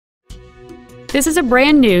This is a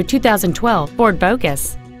brand new 2012 Ford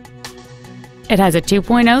Focus. It has a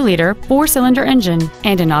 2.0-liter four-cylinder engine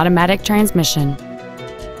and an automatic transmission.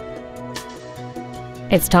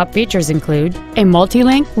 Its top features include a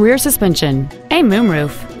multi-link rear suspension, a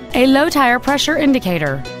moonroof, a low tire pressure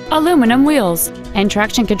indicator, aluminum wheels, and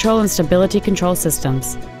traction control and stability control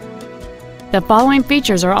systems. The following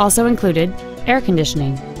features are also included: air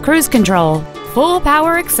conditioning, cruise control, full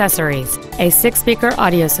power accessories, a 6-speaker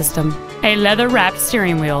audio system, a leather-wrapped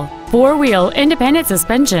steering wheel, 4-wheel independent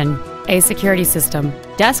suspension, a security system,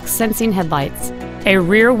 dusk sensing headlights, a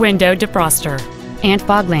rear window defroster, and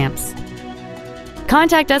fog lamps.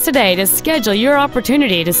 Contact us today to schedule your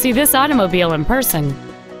opportunity to see this automobile in person.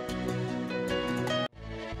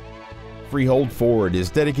 Freehold Ford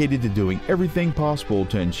is dedicated to doing everything possible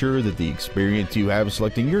to ensure that the experience you have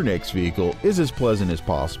selecting your next vehicle is as pleasant as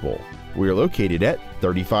possible. We are located at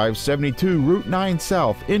 3572 Route 9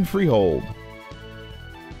 South in Freehold.